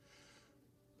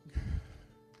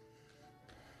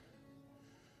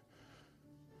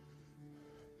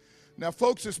 Now,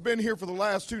 folks that's been here for the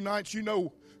last 2 nights, you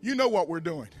know what we're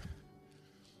doing.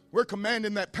 We're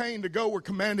commanding that pain to go. We're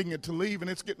commanding it to leave, and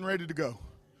it's getting ready to go.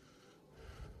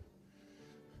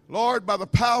 Lord, by the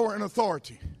power and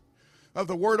authority of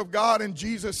the Word of God in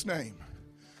Jesus' name,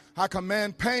 I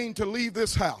command pain to leave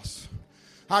this house.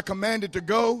 I command it to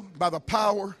go by the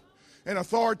power and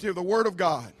authority of the Word of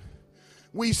God.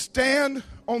 We stand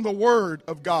on the Word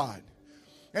of God.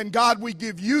 And God, we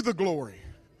give you the glory,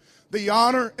 the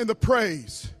honor, and the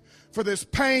praise for this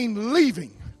pain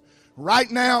leaving right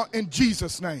now in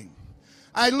Jesus' name.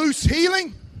 I loose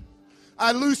healing.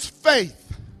 I loose faith.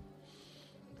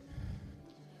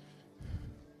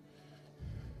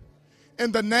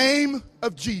 In the name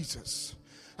of Jesus,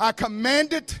 I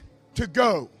command it to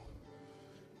go.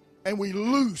 And we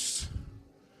loose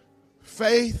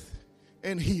faith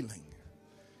and healing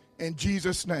in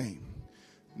Jesus' name.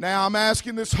 Now I'm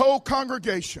asking this whole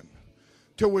congregation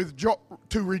to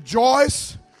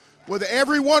rejoice with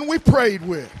everyone we prayed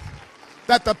with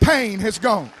that the pain has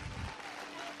gone.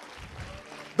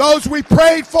 Those we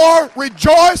prayed for,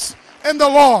 rejoice in the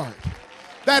Lord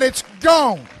that it's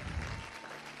gone.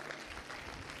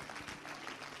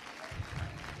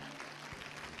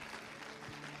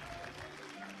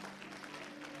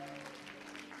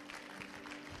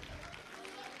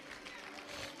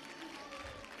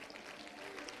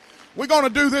 We're going to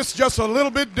do this just a little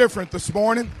bit different this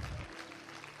morning.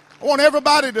 I want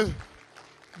everybody to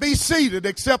be seated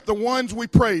except the ones we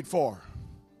prayed for.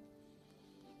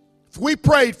 If we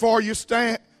prayed for you,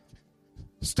 stay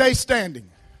standing.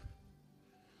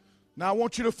 Now I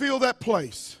want you to feel that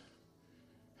place.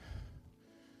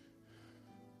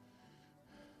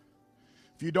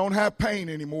 If you don't have pain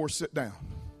anymore, sit down.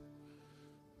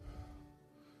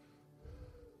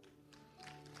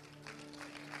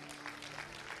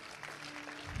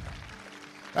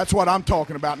 That's what I'm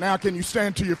talking about. Now, can you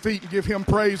stand to your feet and give him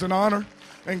praise and honor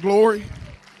and glory?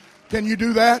 Can you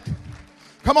do that?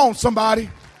 Come on, somebody.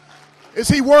 Is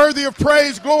he worthy of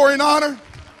praise, glory, and honor?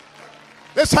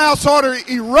 This house ought to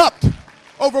erupt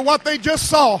over what they just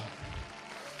saw.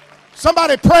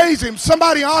 Somebody praise him.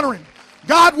 Somebody honor him.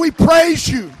 God, we praise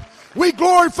you. We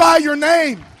glorify your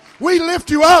name. We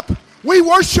lift you up. We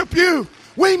worship you.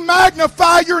 We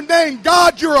magnify your name.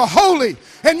 God, you're a holy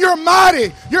and you're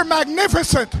mighty. You're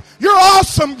magnificent. You're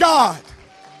awesome, God.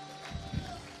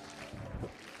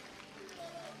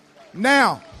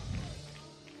 Now,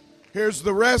 here's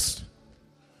the rest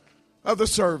of the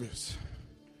service.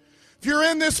 If you're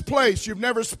in this place, you've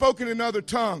never spoken in other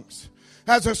tongues,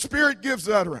 as the Spirit gives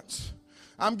utterance,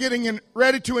 I'm getting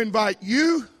ready to invite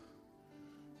you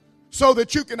so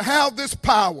that you can have this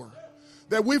power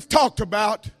that we've talked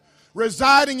about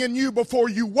residing in you before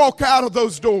you walk out of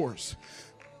those doors.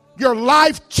 Your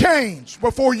life changed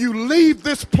before you leave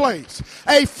this place.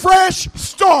 A fresh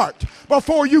start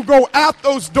before you go out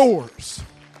those doors.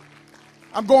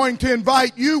 I'm going to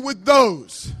invite you with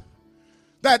those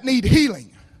that need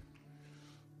healing,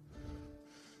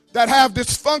 that have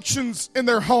dysfunctions in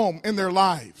their home, in their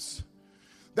lives,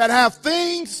 that have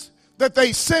things that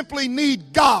they simply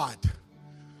need God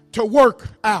to work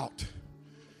out.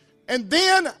 And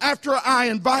then after I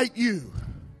invite you,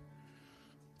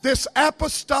 this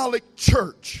apostolic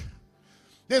church,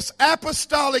 this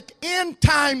apostolic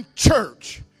end-time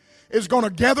church is going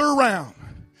to gather around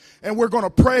and we're going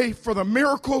to pray for the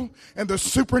miracle and the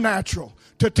supernatural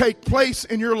to take place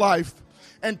in your life.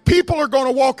 And people are going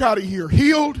to walk out of here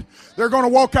healed. They're going to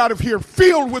walk out of here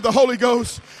filled with the Holy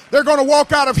Ghost. They're going to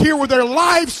walk out of here with their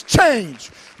lives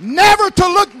changed, never to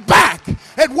look back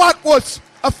at what was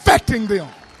affecting them.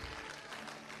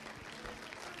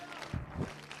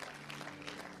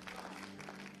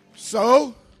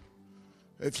 So,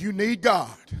 if you need God,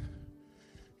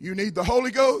 you need the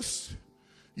Holy Ghost,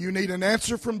 you need an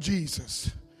answer from Jesus,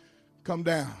 come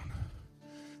down.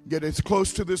 Get as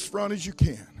close to this front as you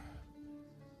can.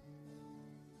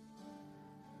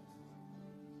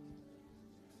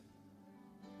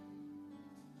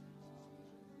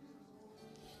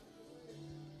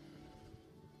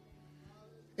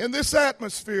 In this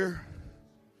atmosphere,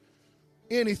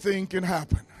 anything can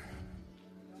happen.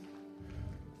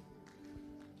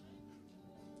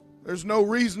 There's no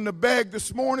reason to beg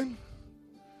this morning.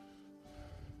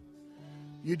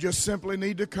 You just simply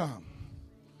need to come.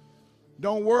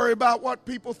 Don't worry about what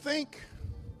people think.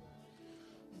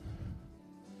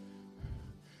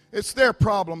 It's their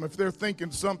problem if they're thinking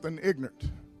something ignorant.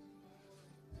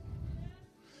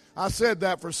 I said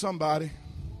that for somebody.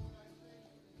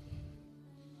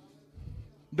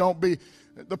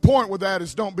 The point with that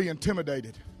is don't be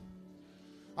intimidated.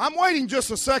 I'm waiting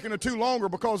just a second or two longer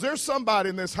because there's somebody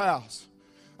in this house.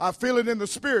 I feel it in the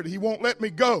spirit. He won't let me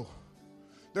go.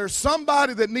 There's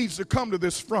somebody that needs to come to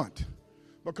this front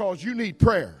because you need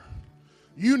prayer.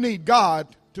 You need God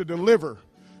to deliver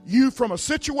you from a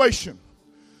situation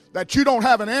that you don't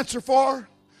have an answer for,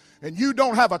 and you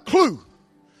don't have a clue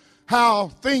how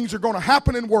things are going to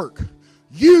happen and work.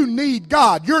 You need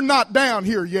God. You're not down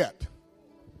here yet.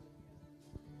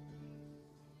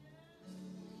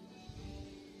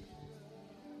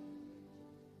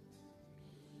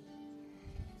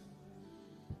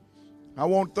 I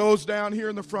want those down here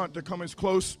in the front to come as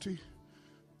close to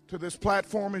this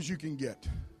platform as you can get.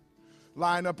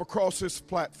 Line up across this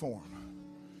platform.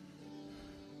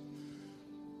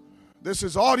 This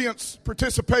is Audience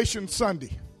Participation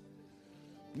Sunday.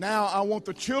 Now I want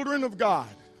the children of God,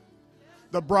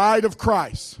 the bride of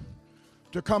Christ,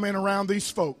 to come in around these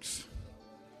folks.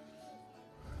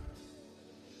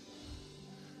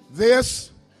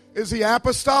 This is the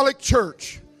apostolic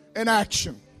church in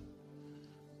action.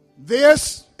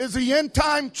 This is the end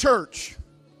time church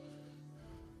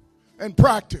in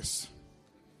practice.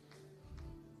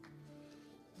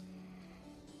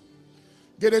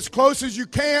 Get as close as you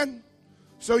can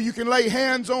so you can lay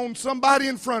hands on somebody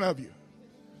in front of you.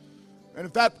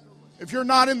 And if you're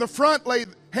not in the front, lay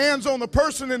hands on the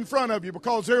person in front of you,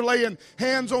 because they're laying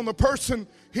hands on the person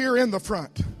here in the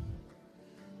front.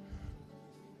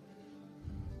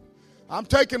 I'm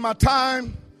taking my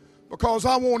time because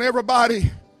I want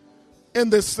everybody in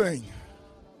this thing.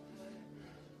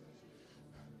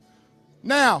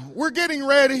 Now, we're getting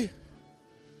ready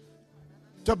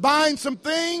to bind some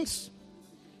things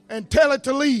and tell it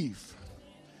to leave.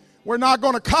 We're not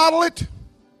going to coddle it.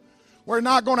 We're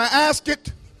not going to ask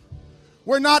it.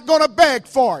 We're not going to beg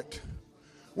for it.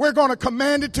 We're going to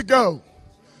command it to go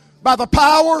by the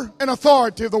power and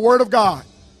authority of the Word of God.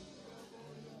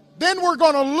 Then we're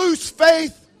going to loose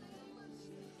faith,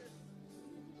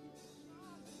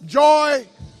 joy,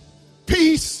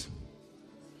 peace,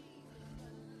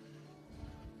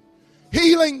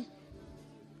 healing,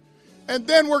 and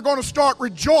then we're going to start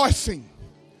rejoicing.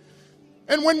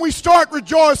 And when we start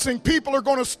rejoicing, people are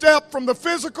going to step from the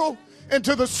physical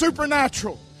into the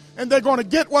supernatural, and they're going to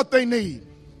get what they need.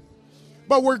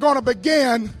 But we're going to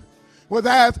begin with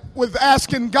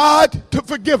asking God to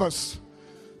forgive us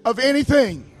of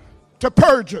anything, to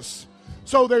purge us,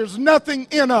 so there's nothing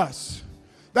in us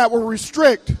that will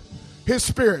restrict His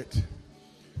Spirit.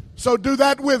 So do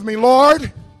that with me,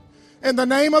 Lord, in the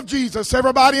name of Jesus.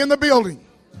 Everybody in the building,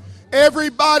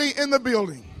 everybody in the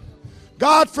building,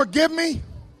 God, forgive me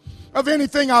of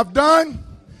anything I've done,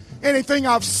 anything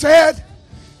I've said,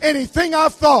 anything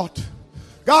I've thought.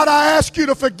 God, I ask you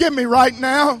to forgive me right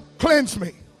now. Cleanse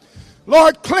me.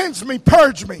 Lord, cleanse me,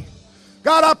 purge me.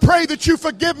 God, I pray that you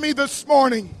forgive me this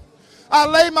morning. I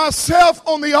lay myself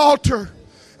on the altar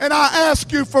and I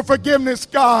ask you for forgiveness,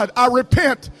 God. I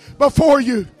repent before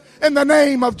you in the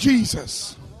name of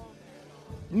Jesus.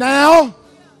 Now,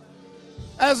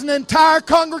 as an entire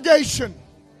congregation,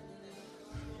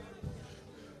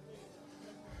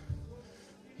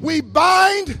 we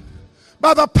bind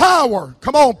by the power,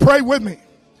 come on, pray with me,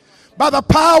 by the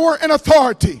power and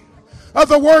authority of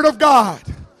the Word of God.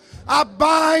 I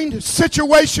bind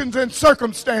situations and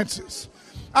circumstances.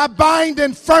 I bind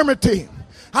infirmity.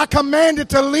 I command it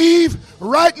to leave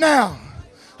right now.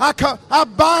 I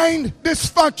bind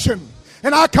dysfunction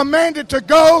and I command it to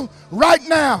go right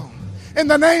now in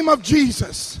the name of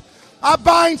Jesus. I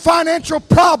bind financial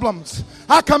problems.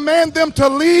 I command them to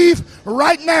leave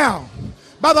right now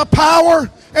by the power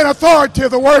and authority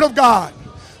of the Word of God.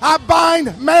 I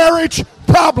bind marriage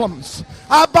problems.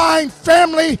 I bind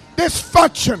family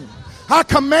dysfunction. I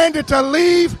command it to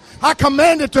leave. I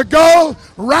command it to go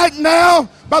right now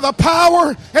by the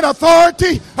power and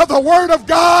authority of the Word of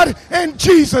God in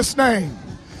Jesus' name.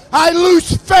 I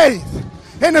loose faith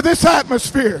into this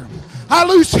atmosphere. I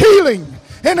loose healing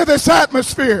into this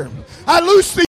atmosphere. I loose the